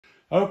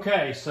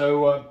Okay,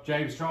 so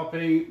James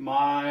Choppy,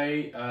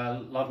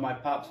 love my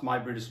pups,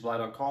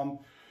 mybreedersupply.com.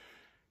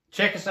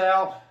 Check us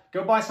out.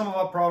 Go buy some of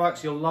our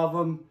products. You'll love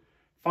them.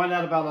 Find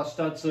out about our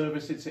stud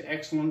service. It's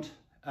excellent.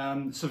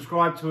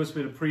 Subscribe to us.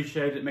 We'd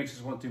appreciate it. It makes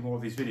us want to do more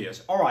of these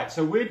videos. All right,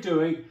 so we're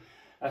doing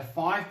a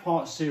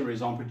 5-part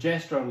series on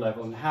progesterone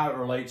levels and how it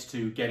relates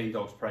to getting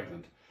dogs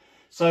pregnant.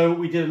 So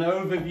we did an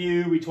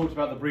overview. We talked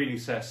about the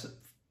breeding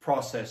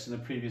process in the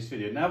previous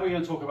video. Now we're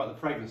going to talk about the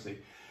pregnancy.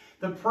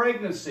 The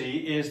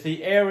pregnancy is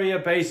the area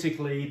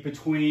basically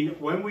between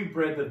when we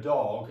bred the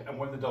dog and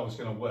when the dog is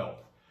going to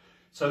whelp.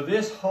 So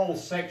this whole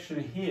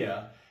section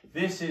here,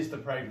 this is the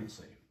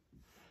pregnancy.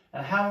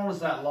 And how long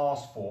does that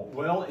last for?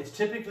 Well, it's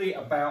typically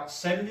about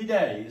 70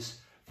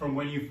 days from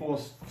when you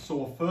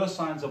saw first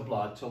signs of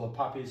blood till the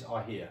puppies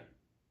are here.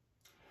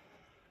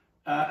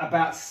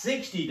 About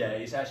 60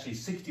 days, actually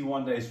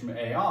 61 days from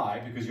AI,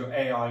 because you're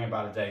AIing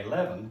about a day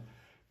 11,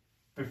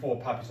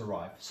 before puppies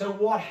arrive. So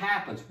what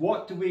happens?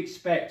 What do we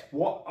expect?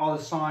 What are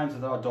the signs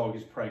that our dog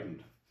is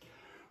pregnant?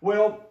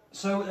 Well,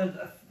 so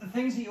the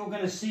things that you're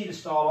going to see to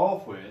start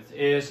off with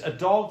is a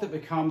dog that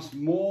becomes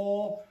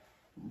more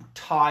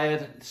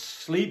tired,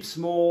 sleeps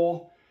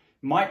more,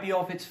 might be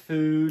off its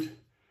food,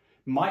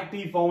 might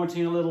be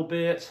vomiting a little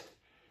bit,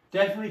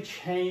 definitely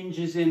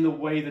changes in the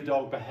way the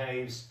dog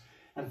behaves,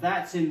 and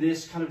that's in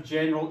this kind of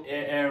general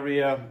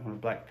area. I want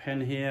a black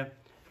pen here.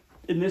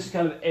 In this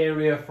kind of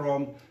area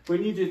from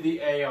when you did the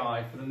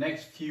AI for the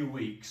next few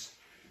weeks,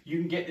 you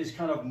can get this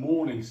kind of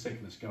morning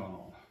sickness going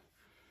on.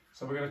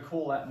 So we're going to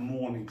call that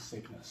morning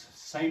sickness.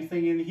 Same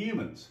thing in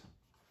humans.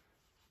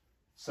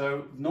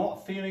 So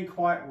not feeling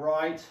quite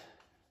right,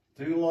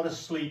 doing a lot of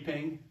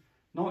sleeping,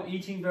 not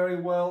eating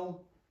very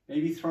well,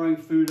 maybe throwing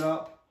food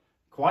up,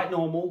 quite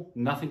normal,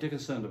 nothing to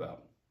concern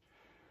about.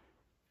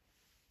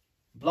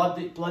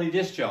 Bloody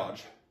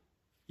discharge.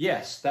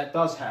 Yes, that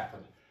does happen.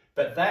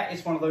 But that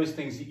is one of those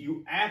things that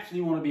you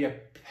absolutely want to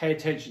pay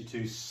attention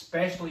to,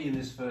 especially in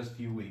this first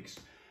few weeks.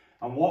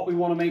 And what we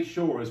want to make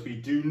sure is we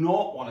do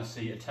not want to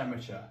see a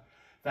temperature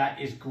that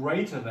is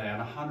greater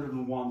than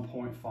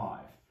 101.5.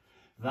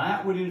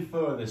 That would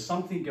infer there's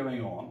something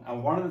going on.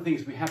 And one of the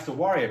things we have to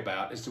worry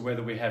about is to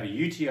whether we have a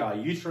UTI,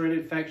 uterine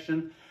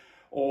infection,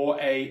 or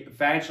a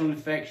vaginal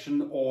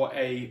infection, or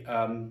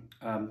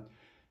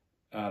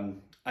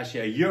actually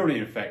a urinary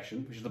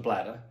infection, which is the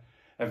bladder.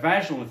 A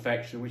vaginal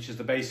infection, which is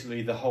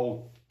basically the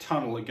whole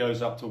tunnel that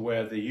goes up to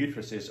where the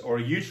uterus is, or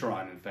a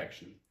uterine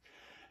infection.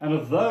 And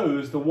of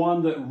those, the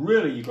one that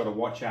really you've got to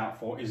watch out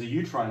for is a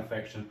uterine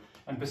infection,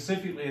 and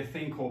specifically a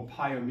thing called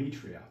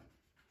pyometria.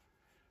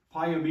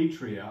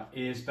 Pyometria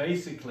is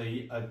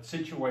basically a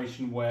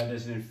situation where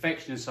there's an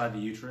infection inside the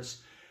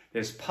uterus,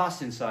 there's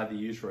pus inside the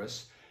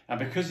uterus, and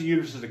because the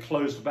uterus is a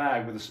closed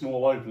bag with a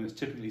small opening that's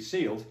typically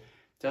sealed,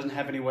 doesn't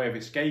have any way of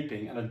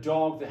escaping, and a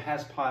dog that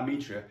has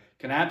pyometria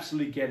can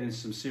absolutely get into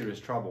some serious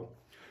trouble.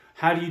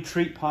 How do you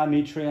treat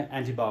pyometria?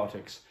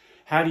 Antibiotics.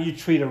 How do you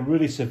treat a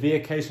really severe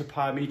case of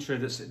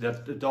pyometria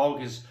that the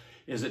dog is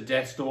at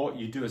death's door?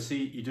 You do a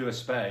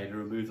spay to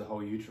remove the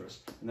whole uterus,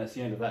 and that's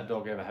the end of that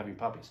dog ever having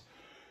puppies.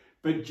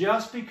 But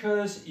just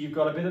because you've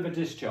got a bit of a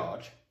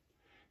discharge,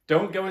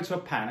 don't go into a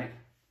panic.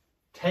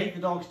 Take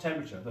the dog's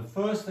temperature. The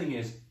first thing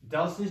is,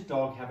 does this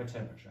dog have a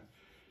temperature?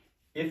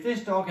 If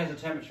this dog has a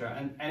temperature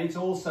and it's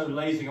also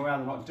lazing around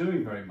and not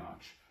doing very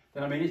much,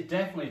 then I mean it's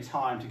definitely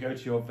time to go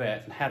to your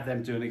vet and have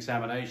them do an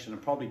examination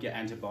and probably get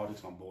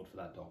antibiotics on board for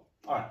that dog.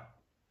 All right.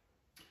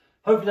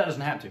 Hopefully that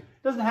doesn't happen to you.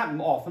 It doesn't happen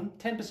often,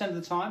 10% of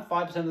the time,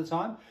 5% of the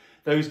time.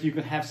 Those you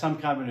can have some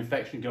kind of an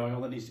infection going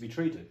on that needs to be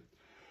treated.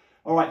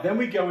 All right, then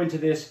we go into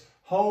this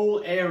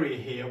whole area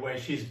here where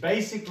she's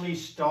basically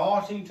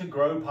starting to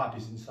grow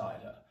puppies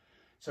inside her.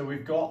 So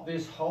we've got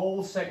this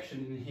whole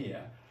section in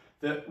here.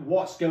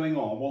 What's going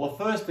on? Well,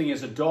 the first thing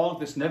is a dog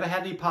that's never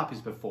had any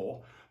puppies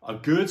before. A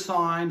good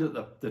sign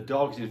that the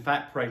dog is in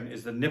fact pregnant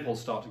is the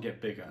nipples start to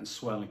get bigger and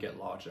swell and get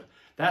larger.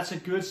 That's a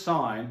good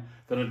sign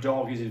that a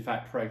dog is in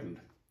fact pregnant.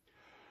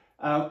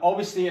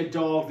 Obviously, a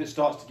dog that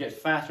starts to get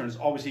fatter and is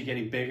obviously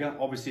getting bigger,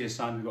 obviously a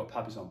sign we've got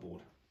puppies on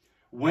board.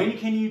 When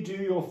can you do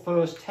your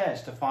first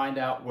test to find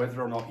out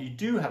whether or not you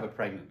do have a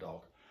pregnant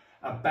dog?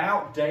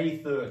 About day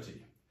 30.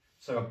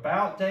 So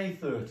about day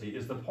 30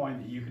 is the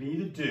point that you can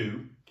either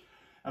do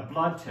a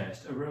blood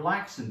test, a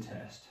relaxin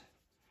test.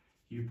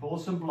 You pull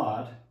some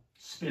blood,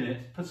 spin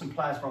it, put some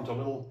plasma onto a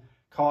little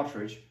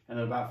cartridge, and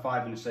in about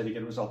 5 minutes later you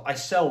get a result. I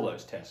sell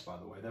those tests, by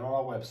the way. They're on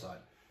our website,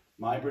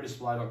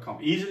 mybreedersupply.com.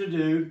 Easy to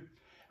do.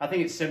 I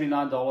think it's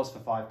 $79 for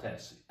 5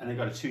 tests, and they've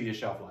got a 2-year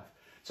shelf life.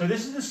 So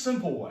this is a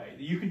simple way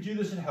that you can do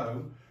this at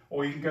home,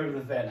 or you can go to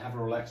the vet and have a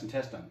relaxin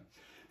test done.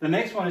 The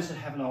next one is to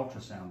have an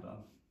ultrasound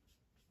done.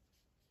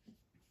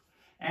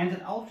 And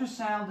an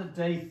ultrasound at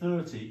day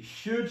 30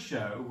 should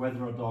show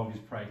whether a dog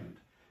is pregnant.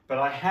 But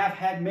I have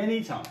had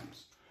many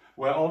times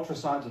where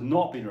ultrasounds have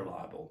not been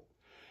reliable.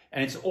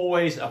 And it's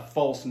always a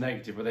false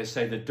negative where they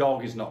say the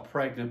dog is not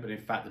pregnant, but in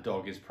fact the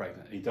dog is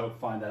pregnant. And you don't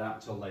find that out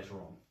until later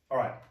on. All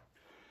right.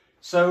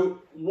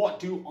 So what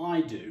do?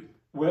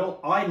 Well,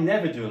 I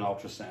never do an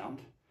ultrasound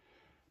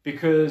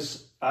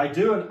because I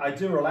do a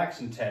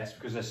relaxin test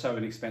because they're so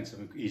inexpensive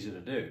and easy to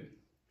do.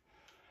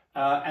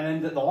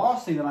 And then the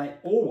last thing that I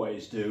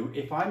always do,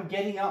 if I'm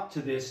getting up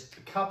to this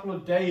a couple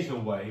of days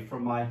away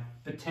from my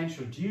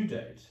potential due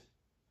date,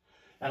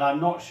 and I'm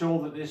not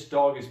sure that this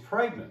dog is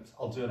pregnant,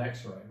 I'll do an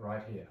x-ray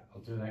right here.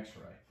 I'll do an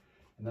x-ray.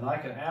 And then I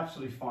can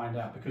absolutely find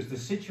out, because the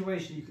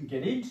situation you can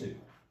get into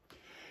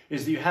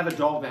is that you have a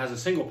dog that has a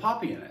single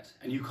puppy in it,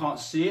 and you can't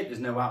see it, there's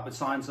no outward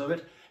signs of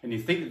it, and you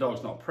think the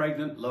dog's not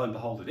pregnant, lo and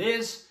behold it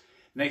is.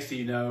 Next thing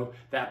you know,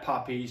 that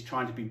puppy's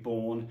trying to be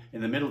born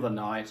in the middle of the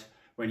night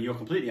when you're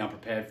completely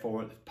unprepared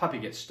for it, the puppy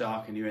gets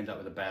stuck and you end up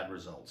with a bad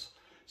result.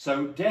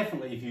 So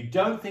definitely, if you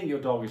don't think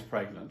your dog is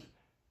pregnant,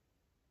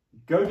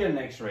 go get an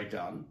x-ray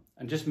done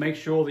and just make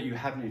sure that you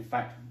haven't in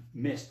fact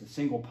missed the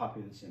single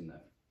puppy that's in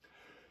there.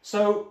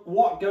 So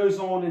what goes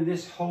on in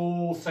this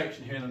whole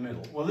section here in the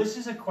middle? Well, this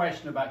is a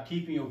question about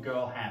keeping your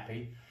girl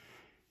happy.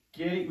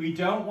 We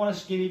don't want a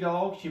skinny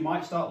dog. She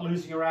might start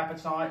losing her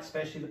appetite,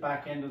 especially the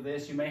back end of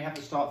this. You may have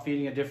to start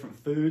feeding her different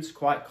foods.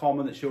 Quite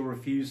common that she'll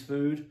refuse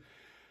food.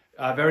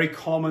 Very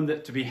common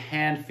that to be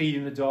hand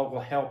feeding the dog will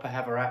help her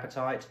have her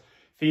appetite.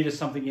 Feed her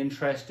something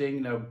interesting,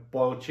 you know,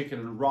 boiled chicken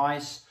and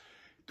rice.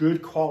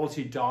 Good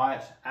quality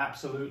diet,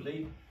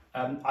 absolutely.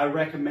 I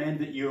recommend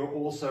that you're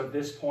also at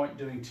this point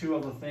doing two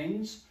other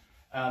things.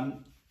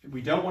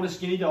 We don't want a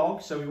skinny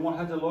dog, so we want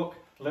her to look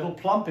a little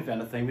plump, if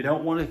anything. We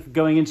don't want her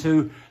going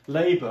into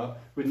labor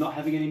with not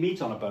having any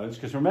meat on her bones,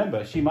 because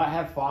remember, she might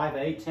have 5,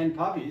 8, 10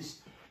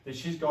 puppies that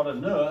she's got to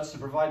nurse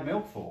and provide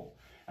milk for.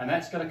 And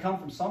that's going to come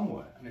from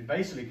somewhere. And it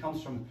basically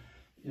comes from,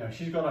 you know,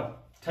 she's got to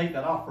take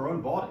that off her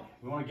own body.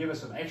 We want to give her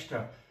some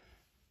extra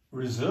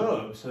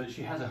reserve so that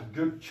she has a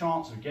good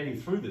chance of getting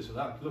through this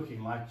without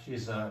looking like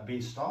she's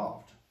been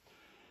starved.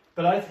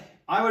 But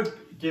I would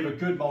give a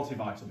good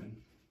multivitamin.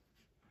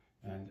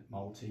 And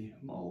multivitamin,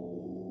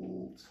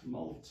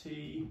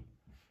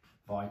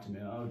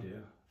 oh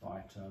dear,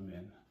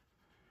 vitamin.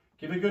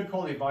 Give a good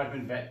quality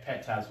vitamin,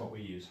 pet tabs, what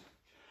we use.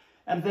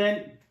 And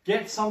then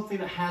get something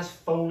that has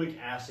folic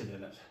acid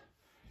in it.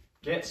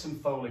 Get some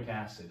folic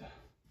acid.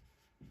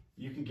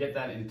 You can get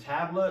that in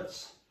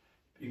tablets,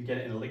 you can get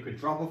it in a liquid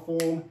dropper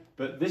form,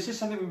 but this is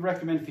something we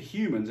recommend for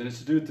humans, and it's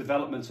to do with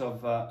development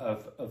of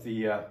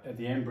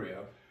the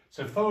embryo.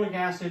 So folic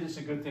acid is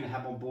a good thing to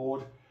have on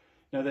board.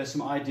 You know, there's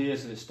some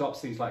ideas that it stops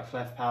things like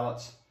cleft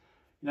palates.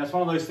 You know, it's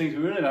one of those things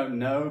we really don't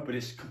know, but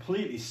it's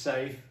completely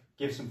safe.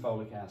 Give some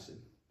folic acid.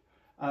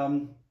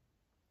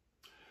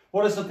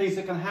 What are some things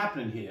that can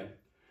happen in here?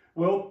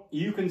 Well,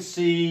 you can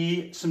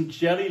see some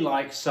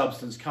jelly-like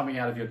substance coming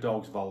out of your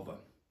dog's vulva.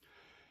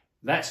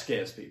 That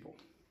scares people,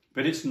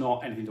 but it's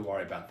not anything to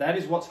worry about. That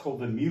is what's called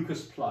the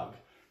mucus plug.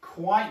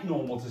 Quite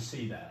normal to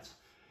see that.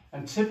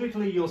 And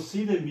typically you'll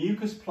see the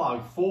mucus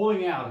plug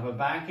falling out of a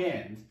back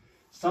end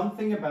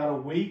something about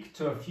a week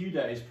to a few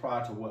days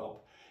prior to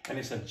whelp. And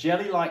it's a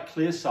jelly-like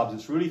clear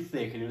substance, really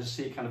thick, and you'll just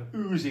see it kind of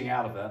oozing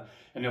out of her,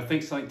 and you'll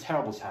think something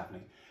terrible's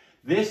happening.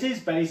 This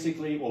is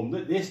basically, well,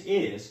 this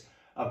is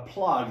a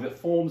plug that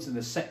forms in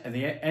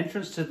the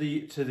entrance to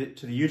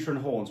the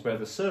uterine horns where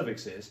the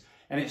cervix is,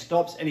 and it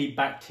stops any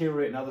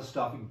bacteria and other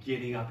stuff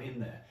getting up in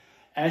there.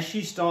 As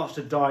she starts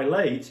to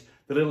dilate,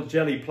 the little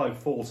jelly plug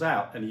falls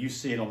out, and you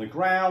see it on the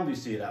ground, you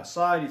see it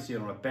outside, you see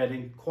it on a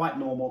bedding. Quite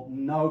normal,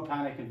 no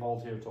panic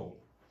involved here at all.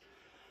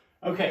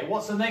 Okay,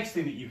 what's the next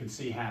thing that you can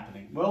see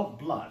happening? Well,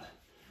 blood.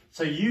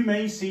 So you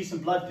may see some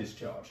blood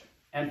discharge,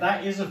 and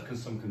that is of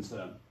some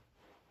concern.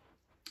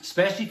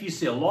 Especially if you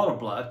see a lot of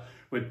blood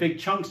with big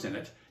chunks in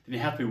it, then you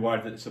have to be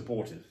worried that it's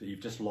abortive, that you've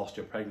just lost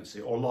your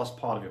pregnancy or lost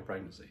part of your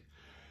pregnancy.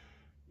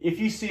 If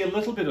you see a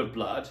little bit of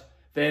blood,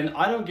 then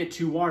I don't get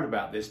too worried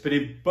about this, but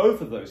in both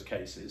of those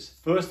cases,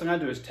 first thing I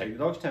do is take the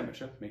dog's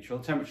temperature, make sure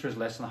the temperature is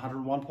less than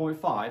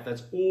 101.5.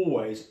 That's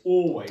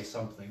always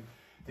something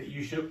that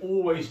you should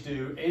always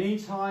do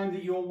anytime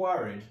that you're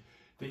worried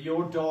that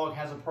your dog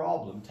has a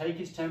problem. Take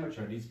its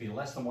temperature, it needs to be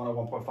less than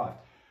 101.5.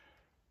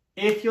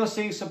 If you're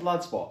seeing some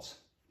blood spots,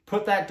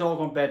 put that dog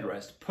on bed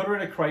rest, put her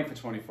in a crate for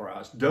 24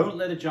 hours. Don't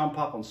let her jump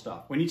up on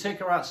stuff. When you take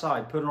her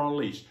outside, put her on a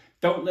leash.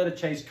 Don't let her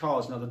chase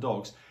cars and other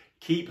dogs.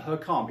 Keep her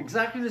calm.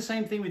 Exactly the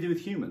same thing we do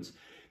with humans.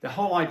 The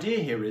whole idea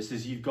here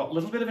is you've got a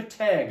little bit of a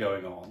tear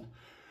going on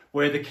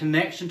where the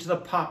connection to the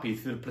puppy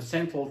through the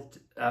placental,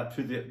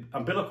 through the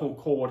umbilical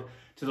cord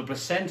to the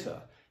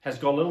placenta has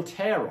got a little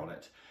tear on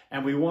it.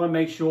 And we want to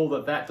make sure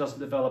that that doesn't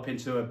develop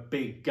into a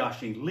big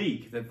gushing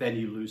leak that then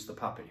you lose the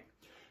puppy.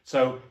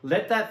 So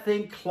let that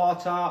thing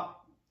clot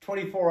up,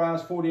 24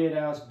 hours, 48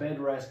 hours,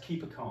 bed rest,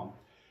 keep her calm.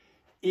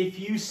 If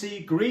you see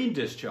green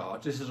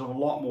discharge, this is a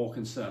lot more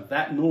concern.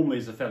 That normally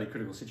is a fairly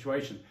critical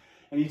situation.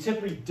 And you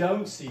typically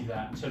don't see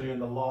that until you're in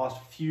the last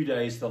few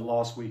days, the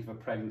last week of a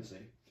pregnancy.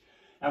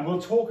 And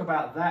we'll talk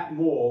about that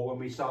more when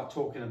we start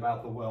talking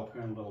about the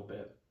whelping in a little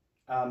bit.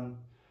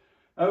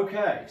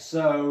 Okay,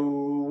 so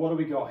what do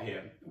we got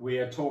here? We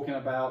are talking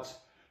about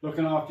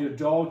looking after your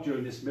dog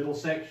during this middle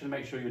section,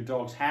 make sure your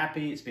dog's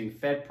happy, it's being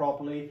fed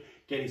properly,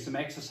 getting some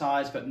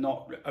exercise, but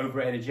not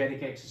over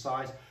energetic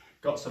exercise.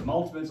 Got some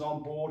multivitamins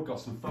on board,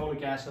 got some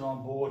folic acid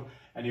on board,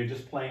 and you're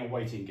just playing a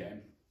waiting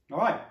game. All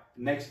right,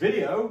 next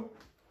video,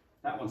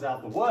 that one's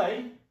out of the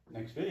way.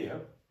 Next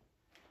video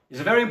is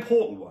a very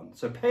important one.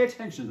 So pay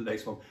attention to the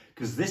next one,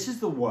 because this is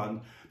the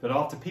one that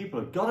after people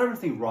have got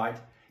everything right,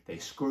 they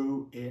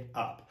screw it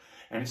up.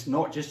 And it's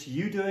not just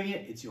you doing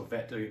it, it's your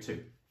vet doing it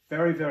too.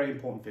 Very, very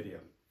important video.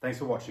 Thanks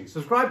for watching.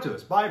 Subscribe to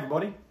us. Bye,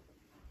 everybody.